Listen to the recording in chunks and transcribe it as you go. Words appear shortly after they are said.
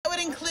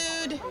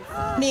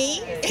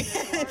Me?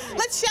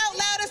 Let's shout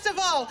loudest of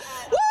all.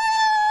 Woo!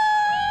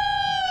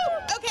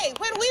 Okay,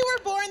 when we were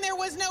born, there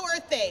was no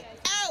Earth Day.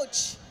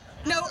 Ouch!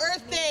 No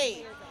Earth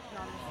Day.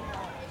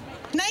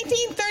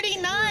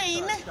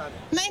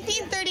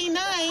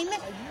 1939,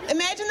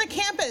 imagine the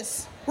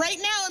campus. Right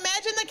now,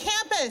 imagine the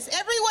campus.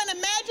 Everyone,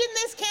 imagine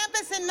this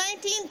campus in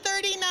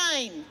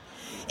 1939.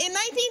 In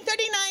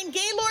 1939,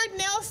 Gaylord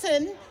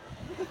Nelson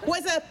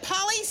was a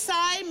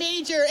poli-sci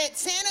major at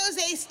San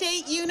Jose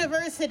State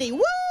University.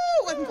 Woo!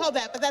 It wasn't called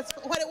that, but that's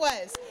what it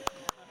was.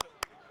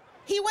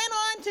 He went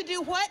on to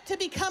do what? To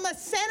become a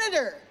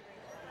senator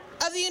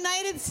of the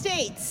United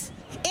States.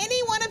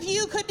 Any one of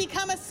you could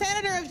become a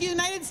senator of the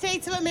United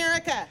States of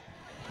America.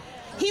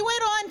 He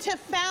went on to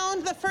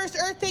found the first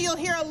Earth Day. You'll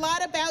hear a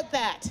lot about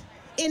that.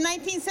 In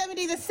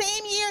 1970, the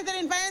same year that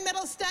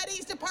Environmental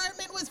Studies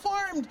Department was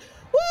formed.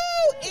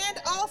 Woo! And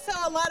also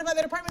a lot of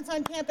other departments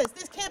on campus.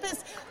 This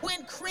campus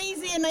went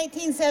crazy in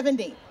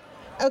 1970,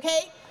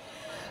 okay?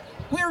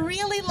 We're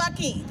really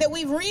lucky that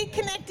we've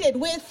reconnected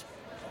with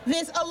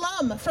this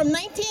alum from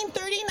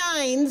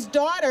 1939's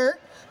daughter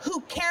who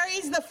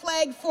carries the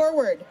flag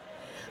forward.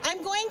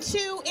 I'm going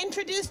to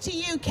introduce to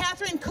you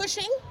Catherine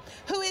Cushing,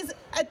 who is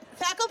a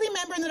faculty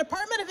member in the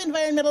Department of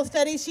Environmental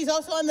Studies. She's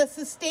also on the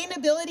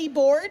Sustainability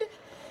Board.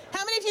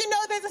 How many of you know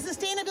there's a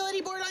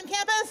Sustainability Board on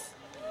campus?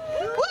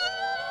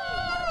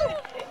 Woo!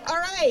 All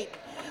right,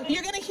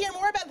 you're going to hear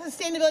more about the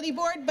Sustainability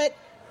Board, but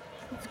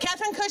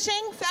Catherine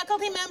Cushing,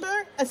 faculty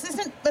member,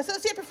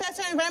 associate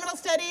professor in environmental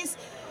studies,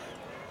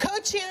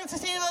 co-chair of the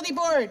Sustainability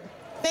Board.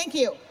 Thank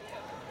you.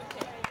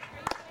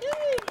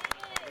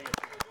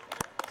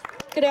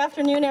 Good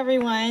afternoon,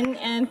 everyone,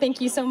 and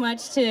thank you so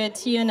much to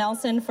Tia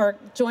Nelson for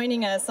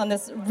joining us on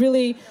this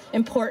really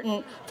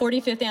important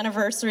 45th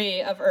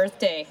anniversary of Earth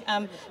Day.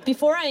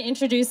 Before I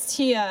introduce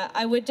Tia,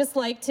 I would just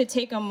like to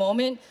take a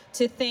moment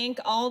to thank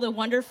all the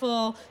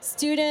wonderful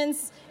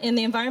students in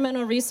the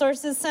Environmental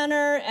Resources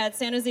Center at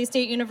San Jose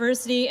State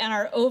University and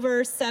our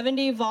over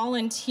 70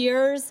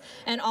 volunteers,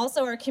 and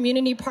also our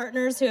community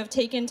partners who have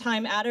taken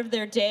time out of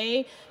their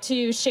day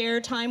to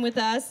share time with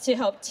us to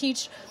help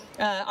teach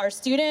our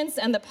students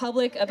and the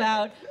public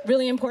about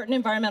really important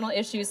environmental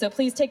issues. So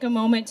please take a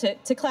moment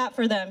to clap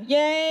for them.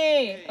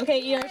 Yay!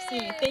 Okay,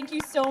 ERC, thank you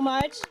so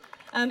much.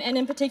 And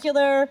in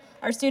particular,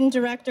 our student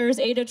directors,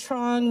 Ada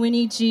Trong,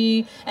 Winnie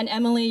G, and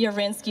Emily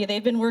Yarinsky.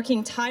 They've been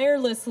working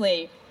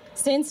tirelessly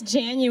since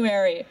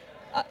January,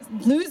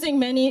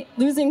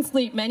 losing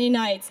sleep many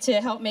nights to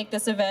help make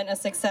this event a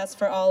success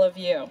for all of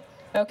you.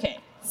 Okay,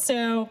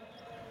 so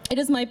it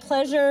is my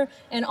pleasure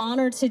and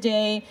honor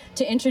today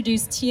to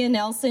introduce Tia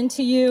Nelson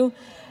to you.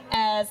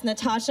 As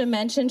Natasha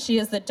mentioned, she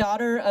is the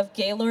daughter of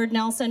Gaylord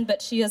Nelson,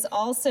 but she is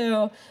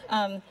also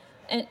an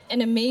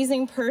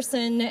amazing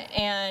person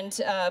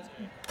and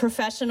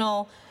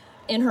professional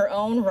in her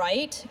own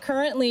right.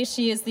 Currently,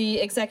 she is the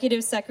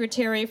executive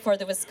secretary for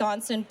the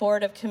Wisconsin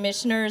Board of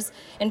Commissioners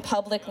in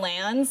Public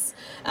Lands.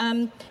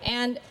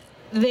 And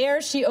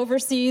there she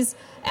oversees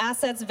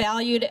assets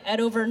valued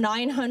at over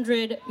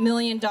 $900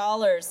 million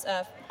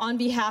on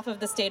behalf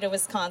of the state of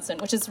Wisconsin,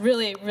 which is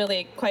really,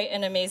 really quite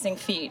an amazing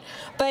feat.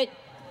 But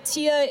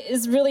Tia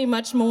is really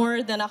much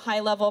more than a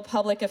high-level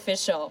public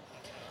official.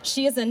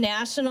 She is a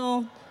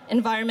national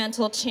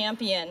environmental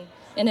champion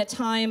in a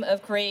time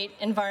of great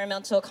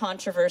environmental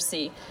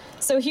controversy.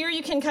 So here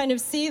you can kind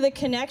of see the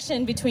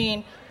connection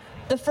between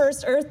the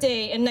first Earth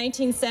Day in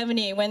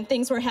 1970 when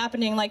things were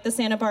happening like the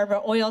Santa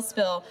Barbara oil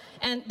spill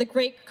and the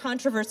great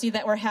controversy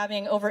that we're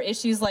having over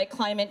issues like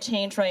climate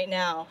change right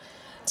now.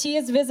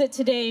 Tia's visit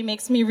today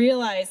makes me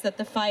realize that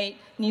the fight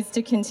needs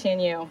to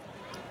continue.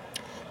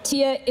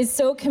 Tia is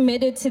so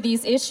committed to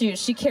these issues,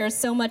 she cares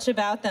so much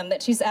about them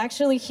that she's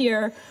actually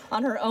here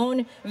on her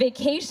own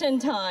vacation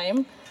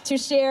time to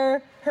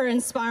share her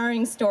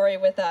inspiring story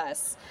with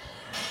us.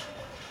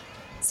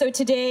 So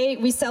today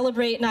we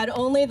celebrate not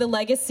only the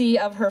legacy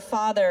of her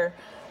father,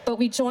 but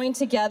we join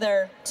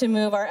together to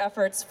move our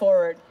efforts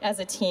forward as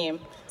a team.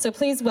 So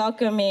please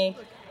welcome me,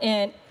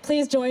 and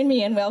please join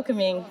me in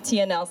welcoming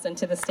Tia Nelson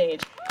to the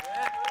stage.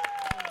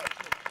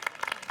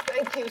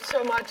 Thank you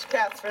so much,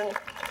 Catherine.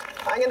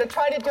 I'm going to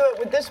try to do it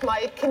with this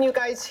mic. Can you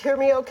guys hear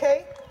me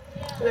okay?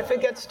 And if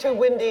it gets too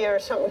windy or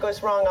something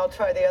goes wrong, I'll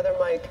try the other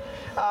mic.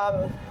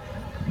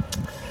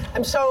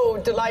 I'm so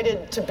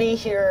delighted to be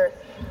here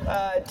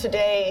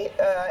today.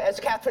 As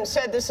Catherine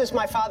said, this is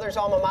my father's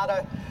alma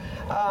mater.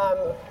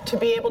 To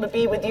be able to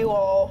be with you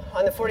all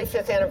on the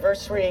 45th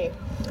anniversary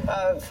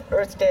of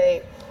Earth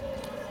Day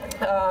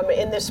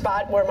in this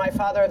spot where my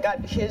father got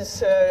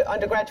his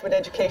undergraduate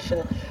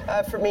education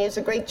for me is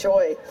a great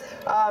joy.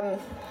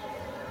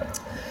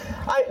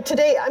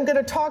 Today I'm going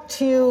to talk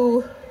to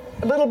you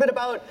a little bit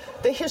about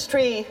the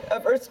history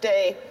of Earth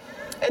Day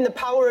and the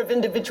power of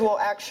individual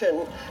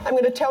action. I'm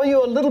going to tell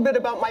you a little bit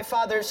about my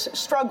father's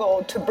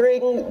struggle to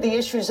bring the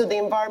issues of the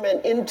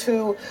environment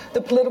into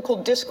the political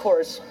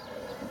discourse.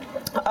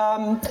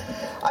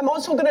 I'm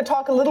also going to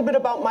talk a little bit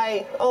about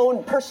my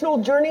own personal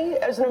journey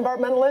as an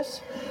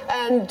environmentalist,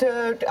 and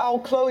I'll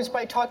close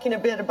by talking a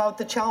bit about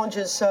the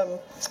challenges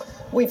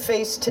we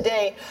face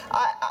today.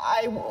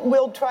 I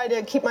will try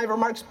to keep my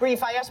remarks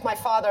brief. I asked my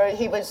father,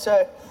 he was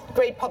a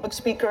great public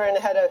speaker and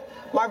had a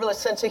marvelous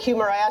sense of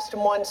humor. I asked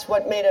him once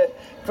what made a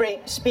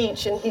great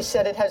speech, and he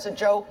said it has a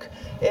joke,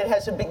 it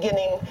has a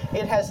beginning,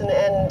 it has an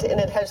end, and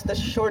it has the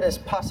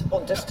shortest possible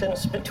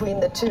distance between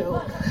the two.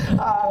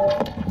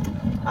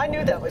 I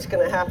knew that was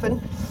going to happen.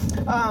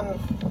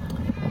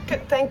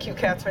 Thank you,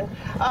 Catherine.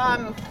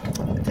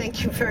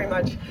 Thank you very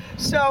much.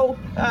 So,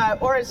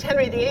 or as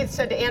Henry VIII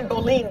said to Anne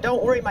Boleyn,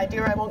 don't worry, my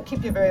dear, I won't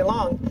keep you very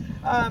long.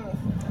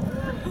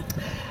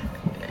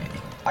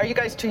 Are you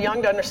guys too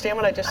young to understand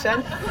what I just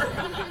said?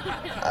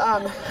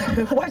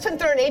 Wasn't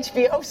there an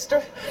HBO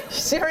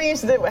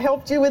series that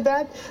helped you with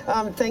that?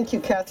 Thank you,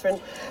 Catherine.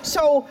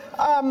 So,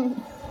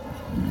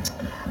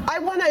 I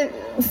want to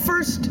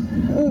first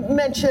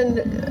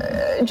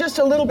mention just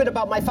a little bit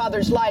about my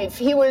father's life.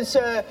 He was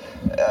a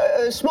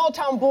small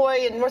town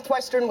boy in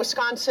northwestern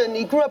Wisconsin.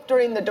 He grew up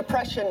during the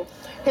Depression.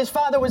 His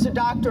father was a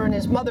doctor and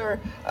his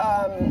mother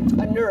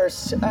a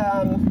nurse.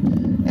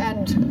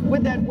 And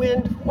with that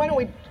wind, why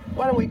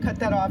don't we cut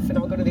that off and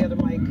I'll go to the other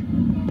mic.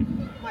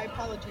 My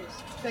apologies.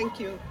 Thank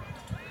you.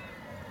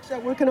 Is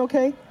that working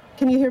okay?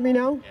 Can you hear me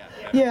now?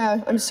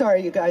 Yeah, I'm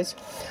sorry, you guys.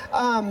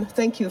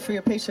 Thank you for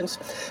your patience.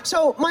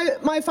 So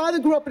my father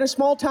grew up in a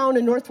small town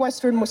in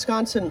northwestern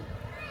Wisconsin.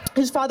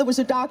 His father was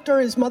a doctor,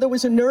 his mother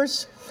was a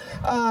nurse.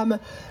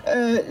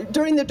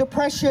 During the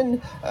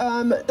Depression,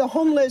 the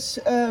homeless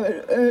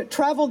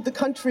traveled the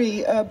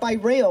country by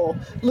rail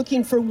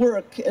looking for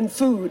work and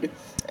food.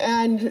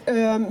 And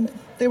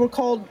they were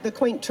called the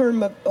quaint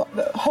term of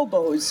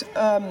hobos.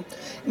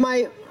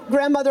 My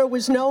grandmother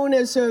was known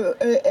as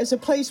a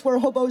place where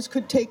hobos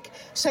could take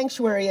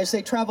sanctuary as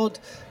they traveled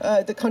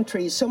the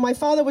country. So my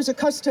father was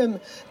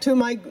accustomed to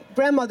my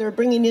grandmother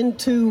bringing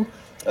into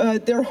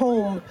their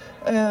home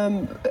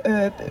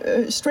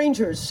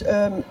strangers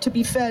to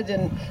be fed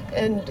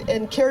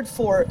and cared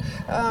for.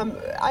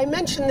 I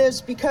mention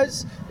this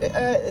because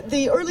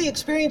the early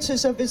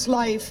experiences of his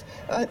life,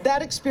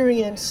 that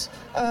experience,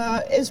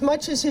 as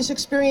much as his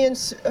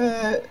experience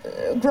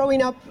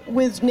growing up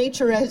with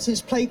nature as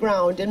his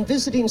playground and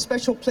visiting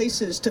special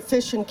places to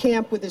fish and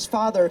camp with his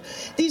father,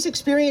 these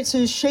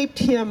experiences shaped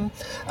him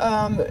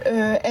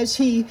as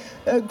he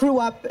grew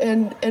up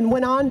and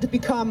went on to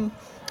become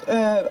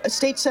a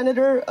state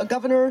senator, a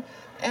governor,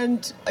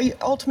 and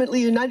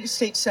ultimately a United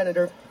States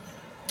senator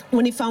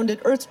when he founded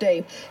Earth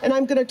Day. And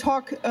I'm going to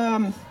talk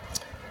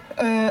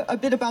a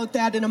bit about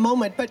that in a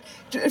moment. But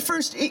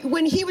first,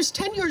 when he was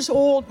 10 years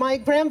old, my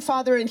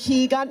grandfather and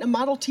he got in a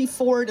Model T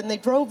Ford and they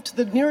drove to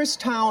the nearest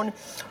town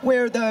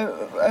where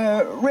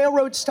the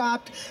railroad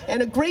stopped,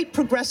 and a great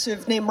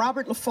progressive named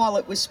Robert La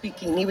Follette was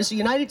speaking. He was a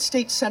United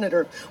States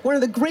senator, one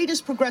of the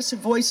greatest progressive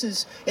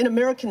voices in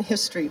American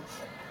history.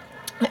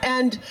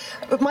 And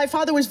my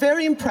father was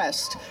very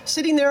impressed,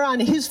 sitting there on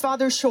his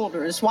father's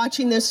shoulders,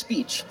 watching this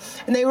speech.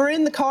 And they were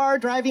in the car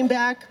driving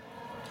back.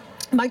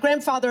 My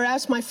grandfather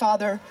asked my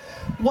father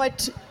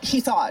what he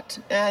thought.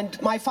 And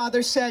my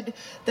father said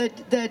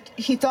that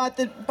he thought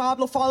that Bob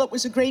La Follette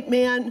was a great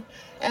man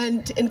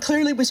and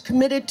clearly was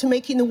committed to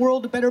making the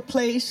world a better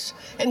place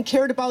and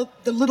cared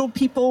about the little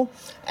people.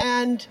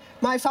 And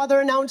my father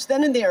announced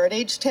then and there at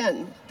age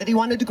 10 that he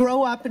wanted to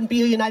grow up and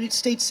be a United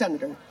States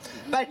senator.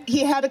 But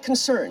he had a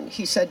concern,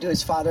 he said to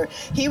his father.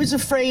 He was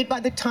afraid by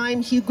the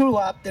time he grew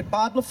up that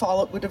Bob La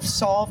Follette would have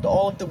solved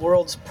all of the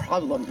world's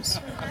problems.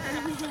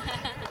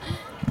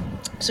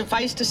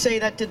 Suffice to say,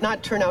 that did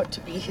not turn out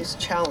to be his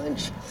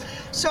challenge.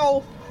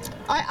 So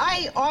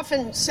I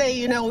often say,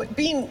 you know,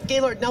 being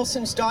Gaylord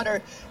Nelson's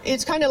daughter,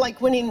 it's kind of like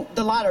winning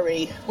the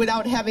lottery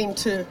without having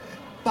to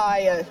buy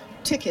a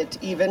ticket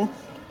even.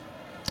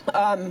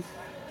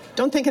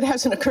 Don't think it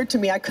hasn't occurred to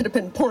me I could have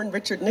been born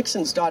Richard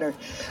Nixon's daughter.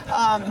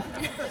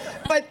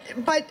 But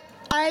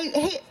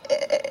I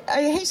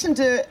hasten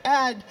to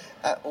add,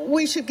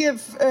 we should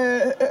give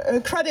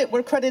credit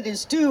where credit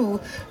is due.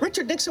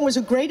 Richard Nixon was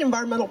a great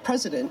environmental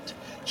president.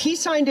 He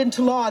signed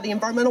into law the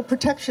Environmental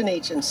Protection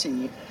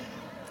Agency.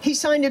 He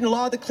signed into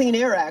law the Clean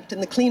Air Act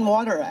and the Clean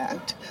Water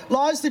Act.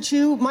 Laws that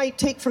you might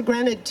take for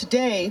granted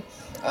today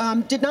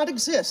did not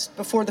exist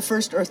before the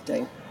first Earth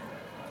Day.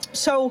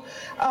 So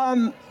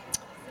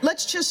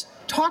let's just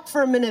talk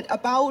for a minute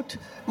about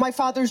my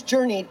father's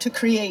journey to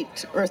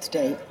create Earth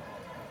Day.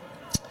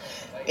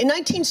 In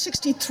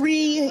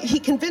 1963, he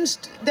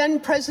convinced then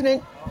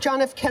President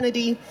John F.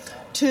 Kennedy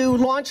to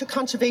launch a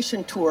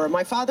conservation tour.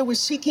 My father was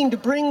seeking to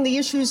bring the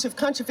issues of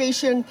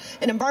conservation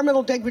and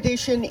environmental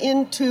degradation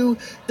into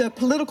the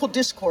political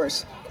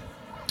discourse.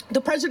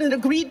 The president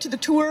agreed to the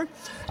tour,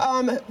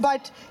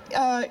 but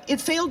it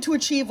failed to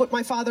achieve what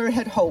my father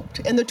had hoped,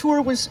 and the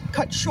tour was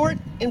cut short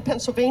in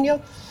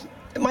Pennsylvania.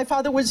 My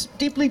father was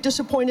deeply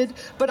disappointed,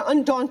 but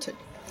undaunted.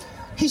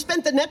 He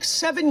spent the next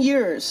 7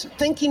 years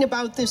thinking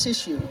about this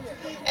issue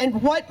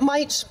and what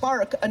might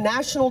spark a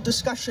national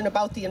discussion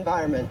about the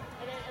environment.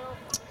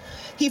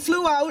 He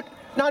flew out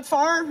not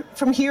far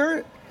from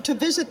here to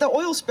visit the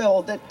oil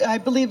spill that I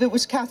believe it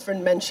was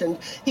Catherine mentioned,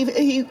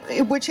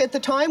 which at the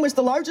time was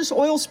the largest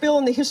oil spill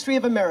in the history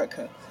of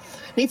America.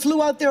 And he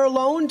flew out there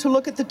alone to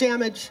look at the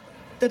damage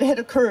that had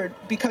occurred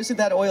because of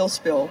that oil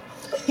spill.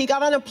 He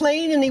got on a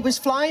plane and he was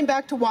flying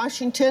back to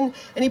Washington,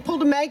 and he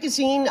pulled a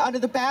magazine out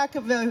of the back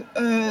of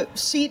the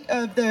seat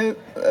of the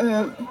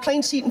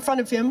plane seat in front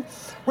of him,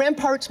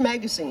 Ramparts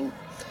magazine.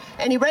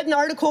 And he read an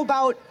article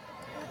about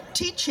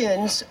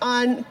teach-ins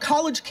on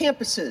college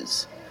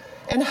campuses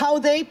and how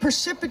they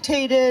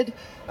precipitated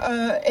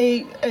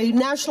a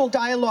national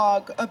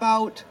dialogue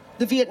about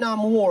the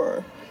Vietnam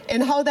War,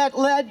 and how that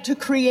led to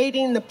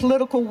creating the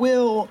political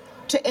will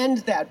to end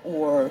that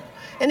war.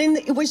 And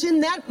it was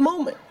in that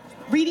moment,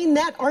 reading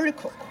that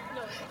article,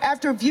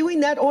 after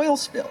viewing that oil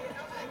spill,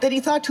 that he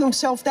thought to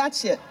himself,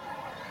 that's it.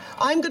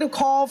 I'm going to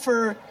call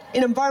for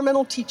an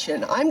environmental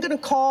teach-in. I'm going to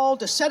call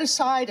to set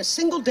aside a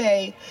single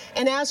day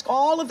and ask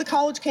all of the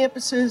college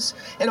campuses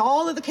and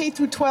all of the K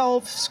through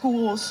 12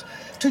 schools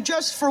to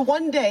just for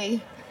one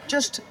day,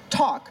 just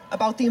talk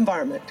about the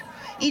environment.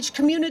 Each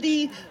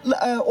community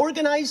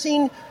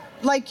organizing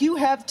like you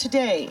have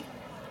today,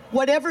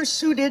 whatever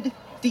suited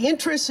the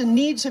interests and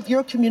needs of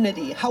your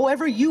community,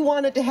 however you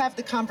wanted to have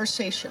the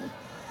conversation.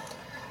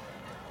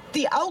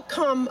 The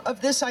outcome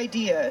of this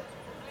idea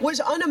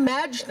was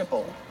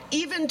unimaginable,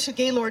 even to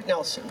Gaylord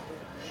Nelson.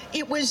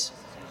 It was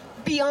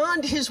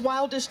beyond his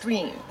wildest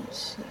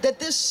dreams that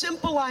this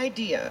simple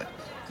idea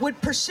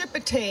would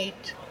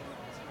precipitate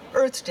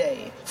Earth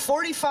Day.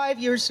 45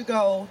 years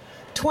ago,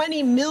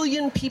 20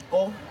 million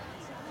people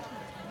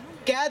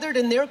gathered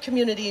in their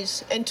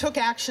communities and took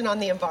action on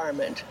the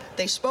environment.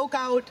 They spoke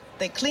out,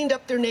 they cleaned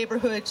up their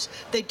neighborhoods,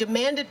 they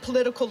demanded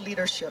political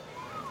leadership.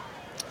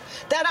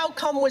 That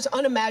outcome was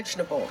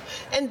unimaginable.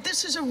 And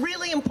this is a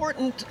really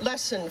important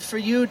lesson for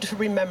you to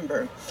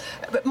remember.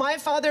 But my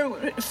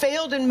father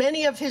failed in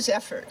many of his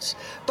efforts,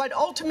 but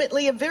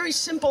ultimately a very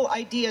simple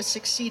idea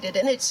succeeded.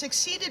 And it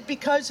succeeded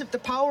because of the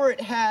power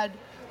it had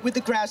with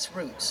the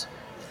grassroots.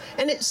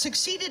 And it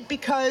succeeded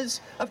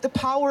because of the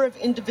power of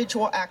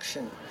individual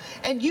action.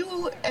 And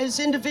you,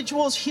 as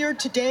individuals here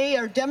today,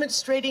 are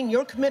demonstrating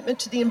your commitment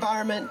to the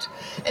environment,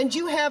 and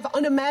you have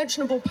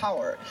unimaginable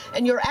power,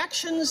 and your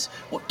actions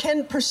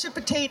can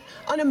precipitate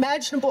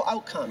unimaginable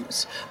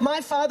outcomes. My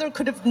father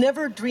could have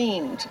never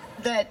dreamed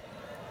that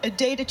a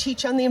day to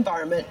teach on the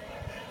environment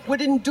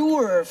would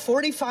endure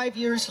 45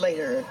 years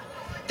later,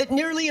 that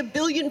nearly 1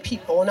 billion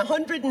people in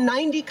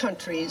 190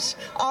 countries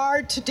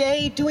are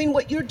today doing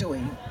what you're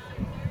doing.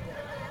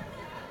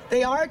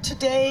 They are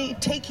today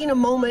taking a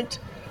moment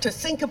to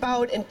think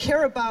about and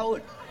care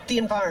about the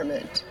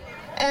environment,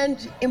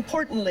 and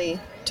importantly,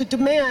 to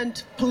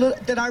demand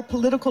that our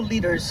political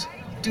leaders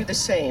do the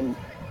same.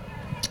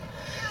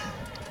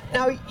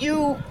 Now,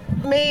 you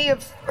may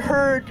have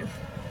heard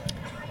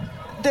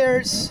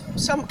there's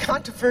some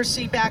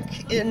controversy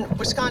back in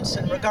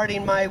Wisconsin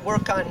regarding my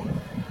work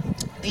on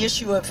the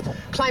issue of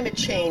climate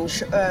change.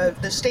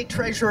 The state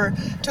treasurer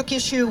took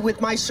issue with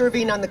my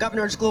serving on the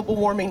governor's global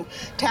warming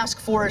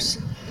task force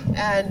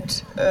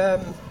and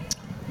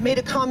made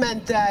a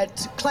comment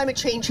that climate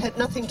change had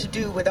nothing to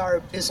do with our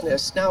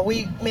business. Now,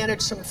 we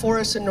manage some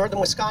forests in northern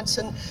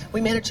Wisconsin.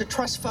 We manage a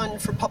trust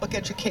fund for public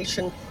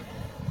education.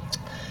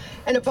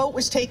 And a vote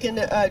was taken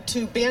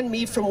to ban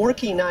me from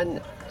working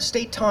on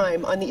state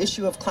time on the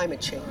issue of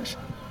climate change.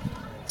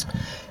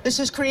 This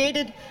has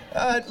created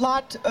a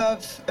lot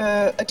of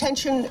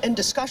attention and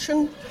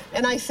discussion,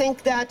 and I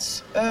think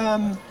that's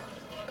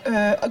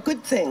a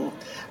good thing.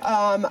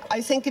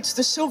 I think it's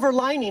the silver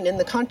lining in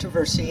the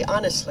controversy,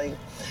 honestly.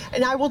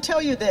 And I will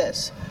tell you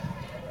this,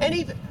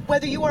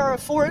 whether you are a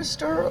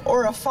forester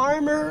or a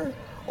farmer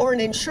or an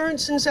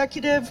insurance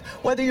executive,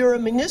 whether you're a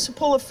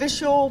municipal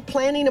official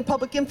planning a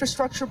public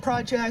infrastructure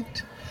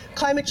project,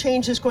 climate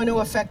change is going to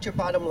affect your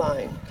bottom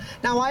line.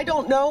 Now, I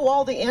don't know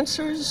all the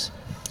answers.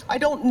 I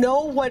don't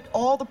know what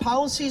all the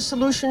policy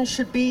solutions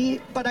should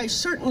be, but I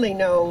certainly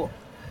know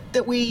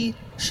that we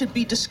should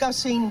be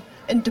discussing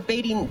and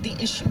debating the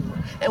issue.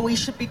 And we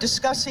should be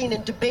discussing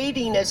and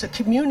debating as a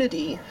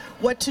community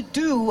what to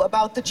do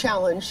about the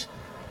challenge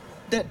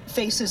that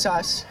faces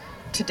us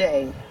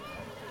today.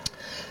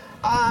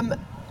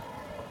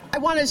 I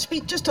want to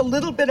speak just a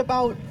little bit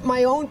about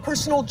my own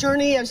personal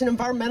journey as an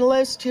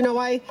environmentalist. You know,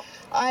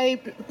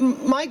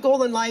 my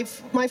goal in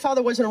life, my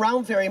father wasn't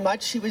around very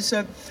much. He was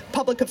a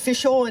public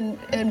official,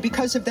 and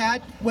because of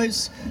that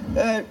was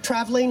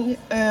traveling.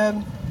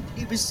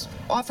 He was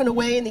often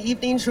away in the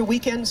evenings or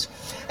weekends.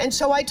 And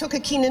so I took a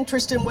keen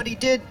interest in what he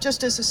did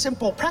just as a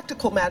simple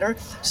practical matter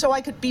so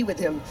I could be with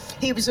him.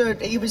 He was a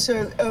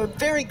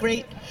very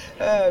great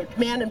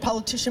man and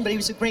politician, but he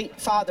was a great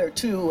father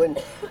too.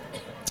 And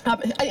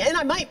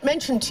I might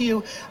mention to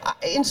you,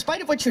 in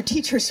spite of what your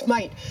teachers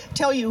might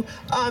tell you,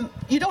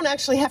 you don't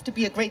actually have to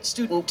be a great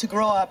student to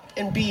grow up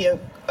and be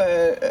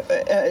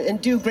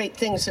and do great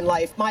things in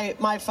life.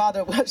 My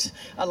father was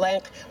a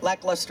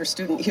lackluster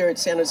student here at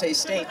San Jose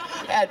State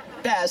at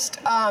best.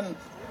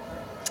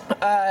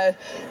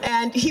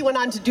 And he went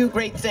on to do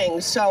great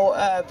things, so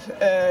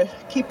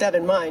keep that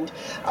in mind.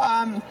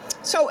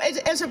 So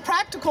as a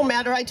practical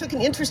matter, I took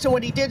an interest in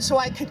what he did so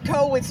I could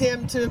go with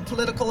him to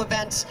political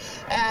events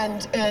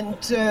and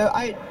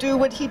I do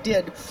what he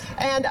did.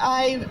 And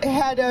I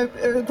had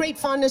a great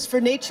fondness for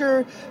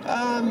nature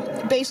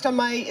based on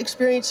my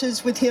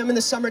experiences with him in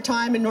the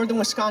summertime in northern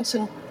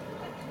Wisconsin.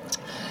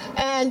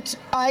 And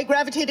I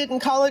gravitated in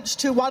college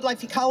to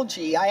wildlife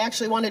ecology. I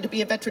actually wanted to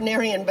be a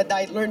veterinarian, but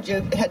I learned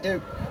you had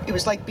to, it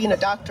was like being a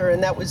doctor,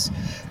 and that was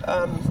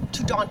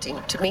too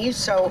daunting to me,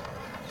 so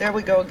there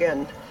we go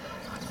again.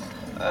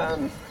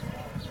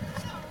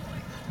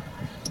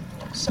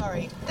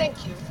 Sorry,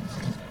 thank you.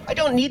 I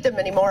don't need them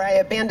anymore. I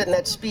abandoned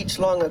that speech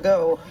long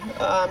ago.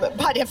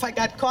 But if I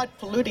got caught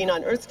polluting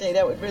on Earth Day,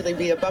 that would really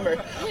be a bummer.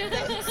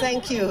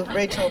 Thank you,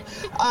 Rachel.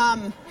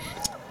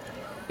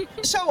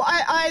 So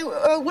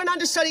I went on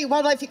to study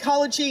wildlife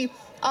ecology.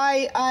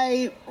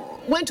 I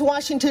went to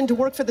Washington to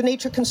work for the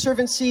Nature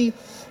Conservancy.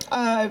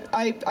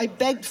 I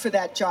begged for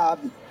that job.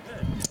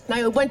 And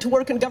I went to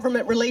work in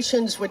government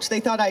relations, which they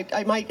thought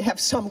I might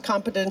have some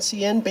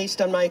competency in based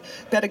on my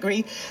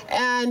pedigree.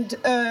 And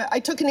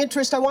I took an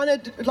interest. I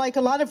wanted, like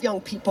a lot of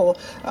young people,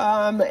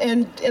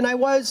 and I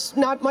was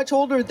not much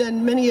older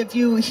than many of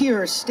you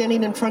here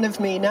standing in front of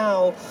me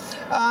now.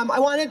 I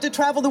wanted to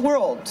travel the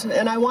world,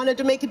 and I wanted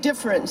to make a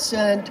difference,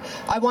 and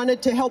I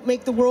wanted to help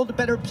make the world a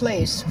better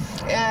place.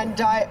 And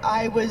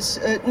I was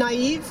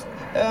naive.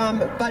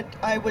 But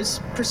I was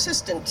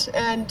persistent,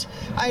 and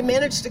I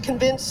managed to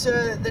convince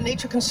the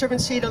Nature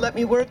Conservancy to let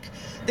me work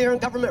there in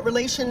government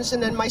relations,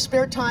 and in my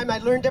spare time I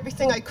learned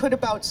everything I could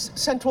about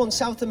Central and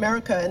South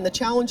America and the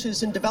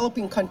challenges in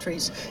developing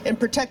countries in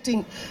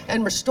protecting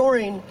and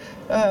restoring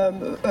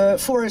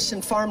forests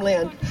and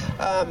farmland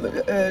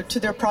to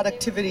their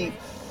productivity.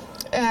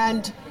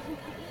 And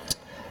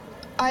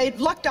I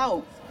lucked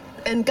out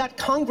and got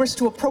Congress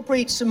to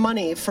appropriate some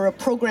money for a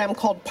program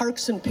called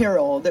Parks in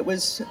Peril that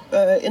was,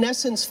 in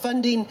essence,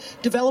 funding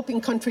developing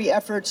country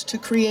efforts to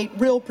create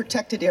real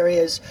protected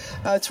areas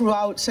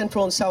throughout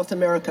Central and South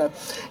America.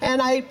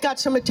 And I got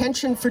some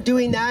attention for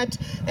doing that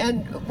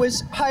and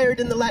was hired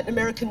in the Latin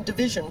American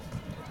division.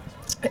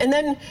 And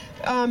then,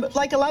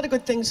 like a lot of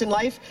good things in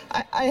life,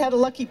 I had a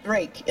lucky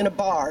break in a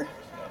bar.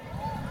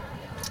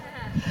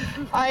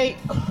 I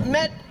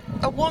met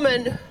a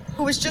woman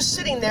who was just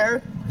sitting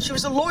there. She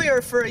was a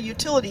lawyer for a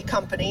utility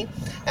company,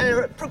 and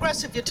a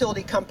progressive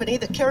utility company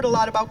that cared a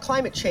lot about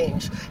climate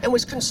change and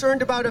was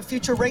concerned about a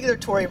future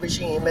regulatory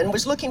regime and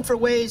was looking for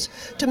ways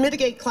to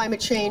mitigate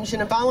climate change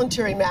in a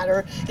voluntary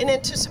manner in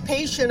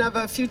anticipation of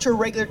a future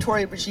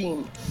regulatory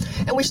regime.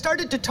 And we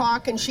started to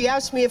talk, and she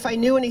asked me if I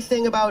knew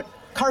anything about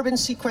carbon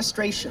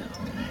sequestration.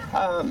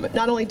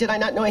 Not only did I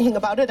not know anything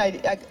about it,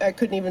 I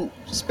couldn't even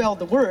spell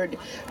the word,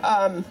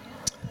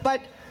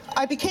 but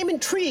I became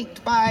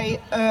intrigued by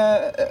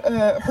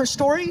her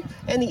story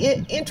and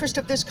the interest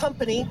of this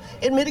company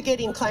in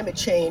mitigating climate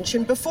change.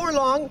 And before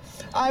long,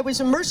 I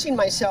was immersing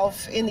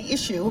myself in the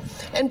issue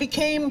and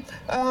became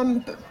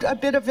a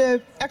bit of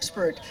an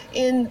expert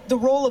in the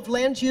role of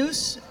land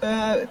use,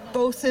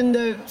 both in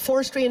the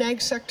forestry and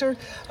ag sector,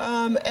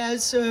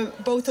 as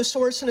both a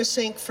source and a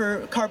sink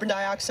for carbon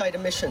dioxide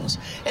emissions.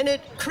 And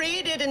it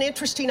created an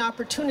interesting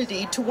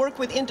opportunity to work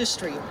with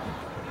industry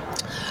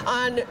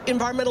on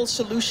environmental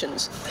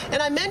solutions.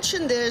 And I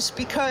mention this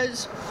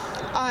because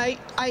I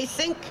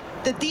think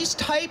that these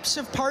types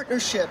of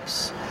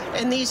partnerships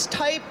and these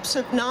types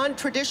of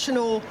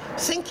non-traditional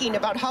thinking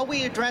about how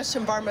we address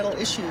environmental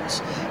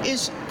issues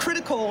is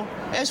critical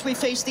as we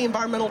face the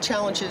environmental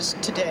challenges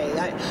today.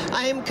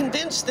 I am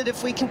convinced that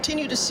if we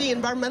continue to see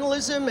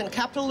environmentalism and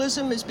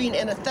capitalism as being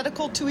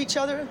antithetical to each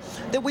other,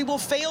 that we will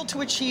fail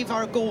to achieve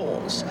our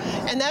goals.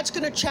 And that's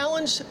going to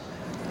challenge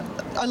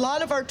a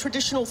lot of our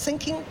traditional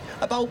thinking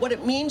about what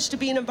it means to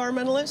be an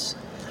environmentalist.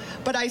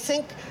 But I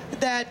think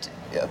that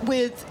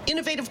with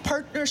innovative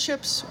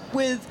partnerships,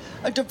 with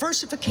a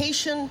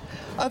diversification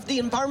of the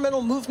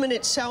environmental movement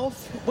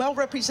itself, well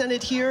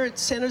represented here at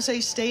San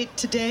Jose State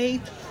today,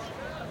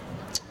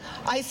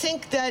 I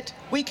think that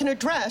we can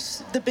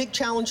address the big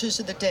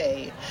challenges of the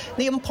day.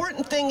 The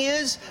important thing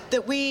is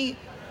that we,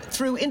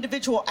 through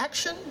individual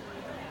action,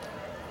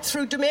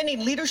 through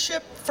demanding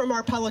leadership from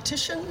our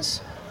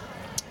politicians,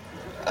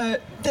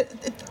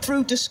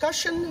 through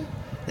discussion,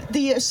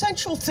 the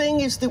essential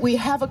thing is that we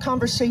have a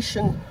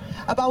conversation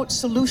about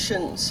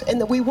solutions and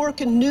that we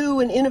work in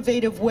new and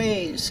innovative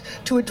ways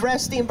to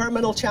address the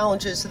environmental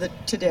challenges of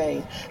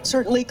today.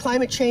 Certainly,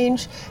 climate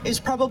change is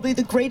probably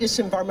the greatest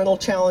environmental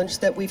challenge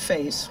that we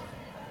face.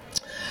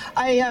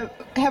 I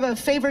have a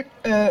favorite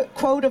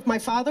quote of my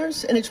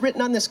father's, and it's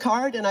written on this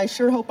card, and I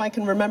sure hope I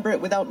can remember it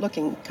without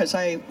looking, because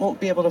I won't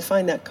be able to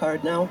find that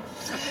card now.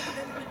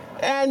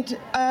 And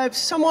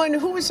someone,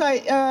 who was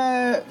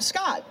I?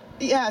 Scott.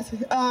 Yeah,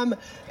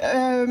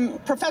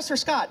 Professor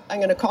Scott, I'm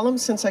going to call him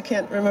since I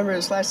can't remember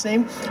his last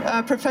name,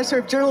 professor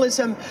of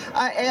journalism,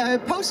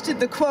 posted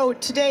the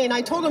quote today, and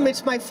I told him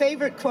it's my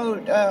favorite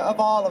quote of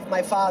all of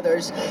my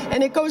father's,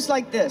 and it goes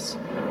like this: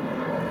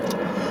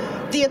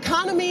 "The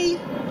economy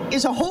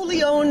is a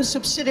wholly owned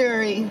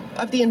subsidiary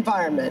of the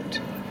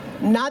environment,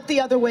 not the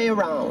other way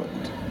around.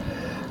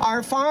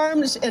 Our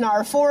farms and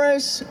our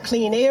forests,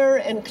 clean air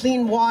and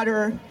clean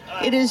water,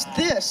 it is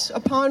this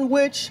upon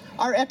which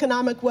our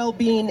economic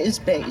well-being is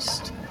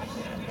based.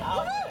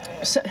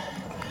 So,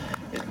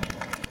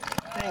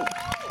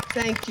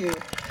 thank you.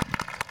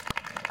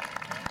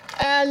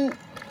 And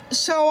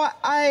so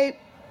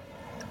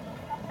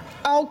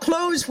I'll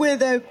close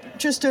with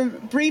just a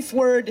brief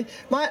word.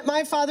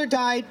 My father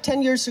died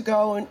 10 years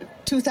ago in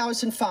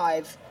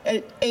 2005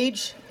 at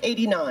age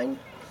 89.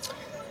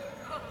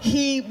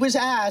 He was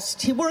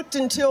asked, he worked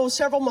until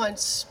several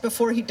months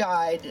before he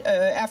died.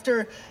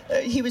 After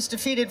he was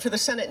defeated for the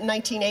Senate in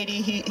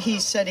 1980, he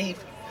said he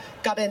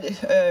got an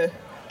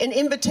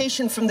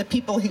invitation from the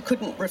people he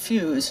couldn't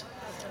refuse,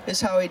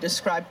 is how he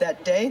described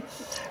that day.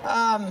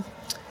 And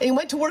he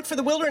went to work for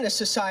the Wilderness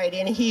Society,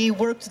 and he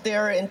worked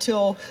there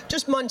until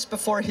just months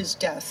before his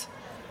death.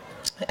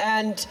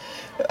 And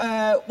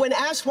when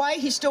asked why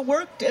he still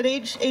worked at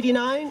age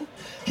 89,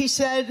 he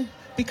said,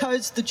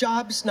 because the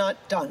job's not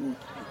done.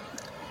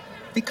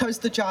 Because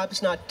the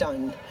job's not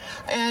done.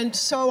 And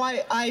so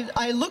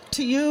I look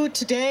to you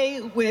today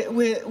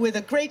with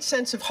a great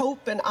sense of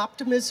hope and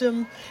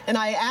optimism, and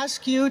I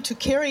ask you to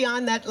carry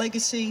on that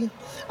legacy.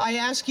 I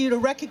ask you to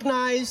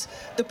recognize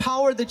the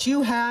power that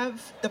you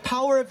have, the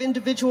power of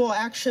individual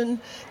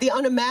action, the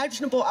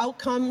unimaginable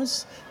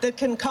outcomes that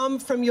can come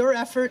from your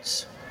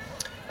efforts.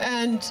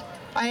 And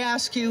I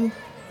ask you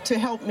to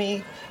help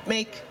me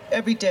make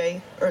every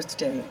day Earth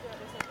Day.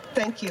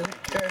 Thank you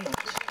very much.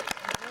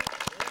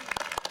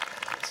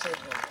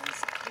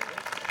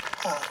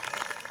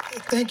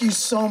 Thank you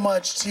so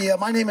much, Tia.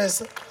 My name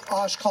is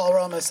Ash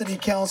Kalra. I'm a city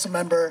council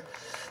member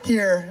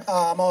here.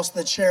 I'm also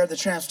the chair of the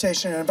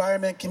Transportation and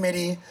Environment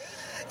Committee.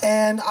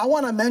 And I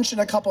want to mention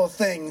a couple of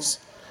things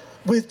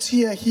with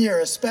Tia here,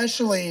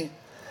 especially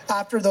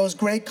after those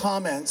great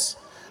comments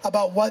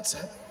about what's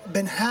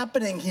been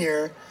happening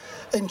here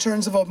in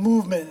terms of a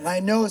movement. And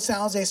I know San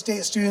Jose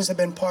State students have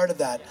been part of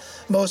that.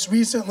 Most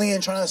recently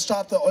in trying to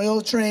stop the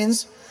oil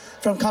trains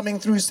from coming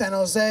through San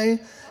Jose.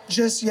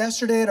 Just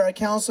yesterday at our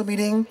council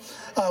meeting,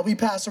 we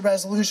passed a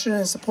resolution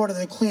in support of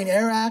the Clean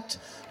Air Act.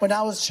 When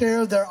I was chair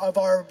of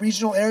our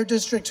regional air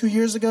district 2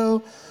 years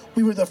ago,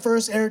 we were the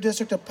first air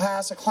district to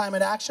pass a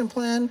climate action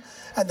plan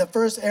and the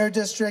first air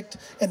district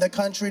in the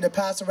country to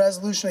pass a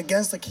resolution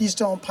against the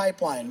Keystone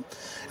Pipeline.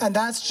 And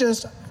that's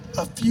just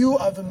a few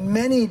of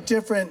many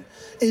different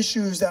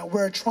issues that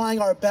we're trying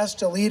our best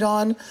to lead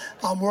on.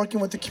 I'm working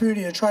with the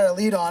community to try to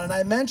lead on. And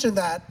I mentioned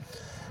that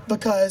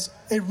because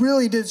it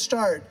really did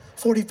start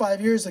 45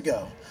 years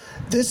ago.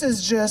 This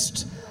is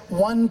just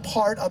one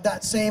part of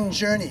that same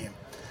journey.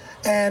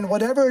 And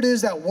whatever it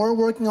is that we're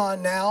working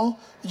on now,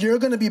 you're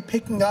going to be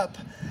picking up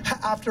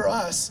after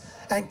us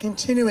and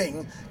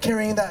continuing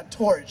carrying that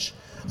torch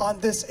on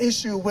this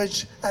issue,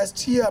 which, as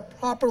Tia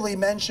properly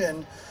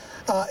mentioned,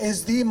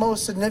 is the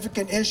most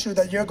significant issue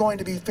that you're going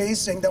to be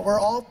facing, that we're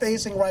all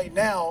facing right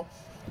now,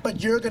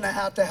 but you're going to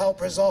have to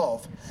help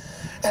resolve.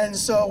 And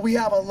so we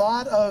have a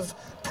lot of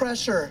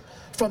pressure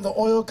from the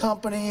oil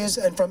companies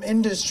and from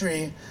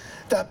industry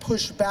that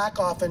push back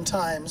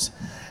oftentimes.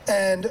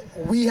 And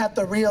we have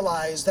to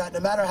realize that no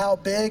matter how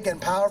big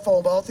and powerful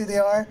and wealthy they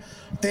are,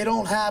 they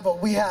don't have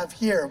what we have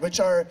here, which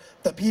are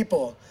the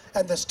people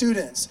and the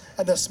students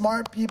and the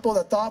smart people,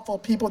 the thoughtful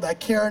people that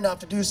care enough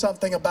to do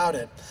something about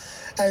it.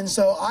 And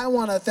so I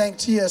want to thank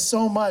Tia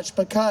so much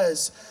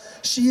because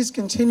she's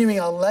continuing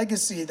a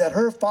legacy that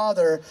her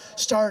father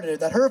started,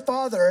 that her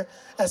father,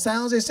 a San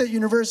Jose State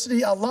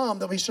University alum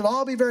that we should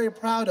all be very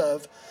proud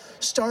of,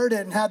 started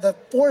and had the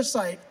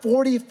foresight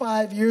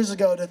 45 years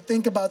ago to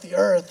think about the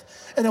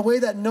earth in a way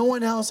that no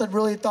one else had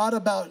really thought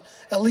about,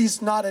 at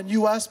least not in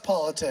US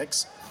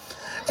politics.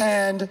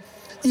 And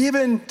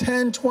even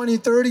 10, 20,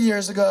 30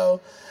 years ago,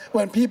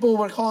 when people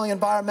were calling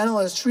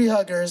environmentalists tree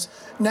huggers,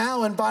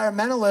 now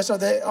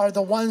environmentalists are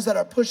the ones that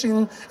are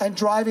pushing and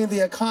driving the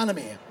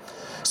economy.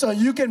 So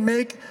you can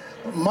make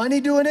money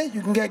doing it,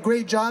 you can get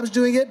great jobs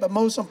doing it, but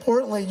most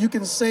importantly, you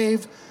can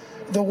save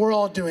the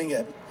world doing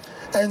it.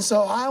 And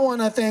so I want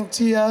to thank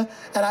Tia,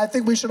 and I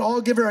think we should all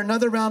give her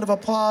another round of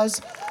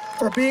applause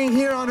for being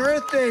here on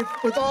Earth Day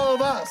with all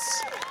of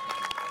us.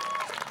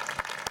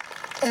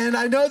 And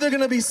I know they're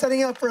going to be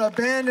setting up for a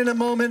band in a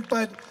moment,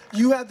 but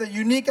you have the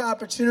unique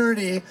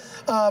opportunity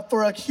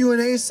for a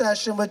Q&A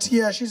session with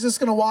Tia. She's just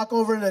going to walk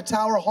over to the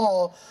Tower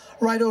Hall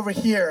right over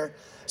here.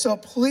 So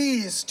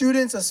please,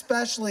 students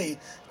especially,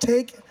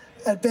 take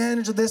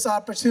advantage of this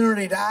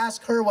opportunity to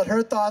ask her what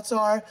her thoughts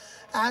are,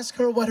 ask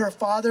her what her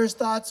father's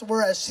thoughts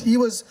were as he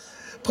was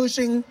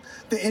pushing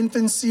the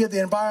infancy of the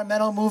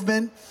environmental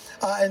movement,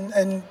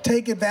 and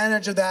take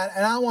advantage of that.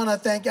 And I want to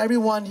thank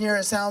everyone here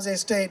at San Jose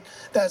State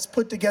that's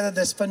put together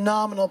this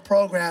phenomenal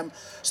program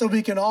so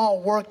we can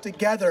all work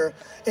together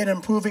in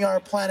improving our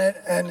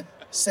planet and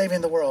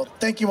saving the world.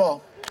 Thank you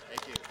all.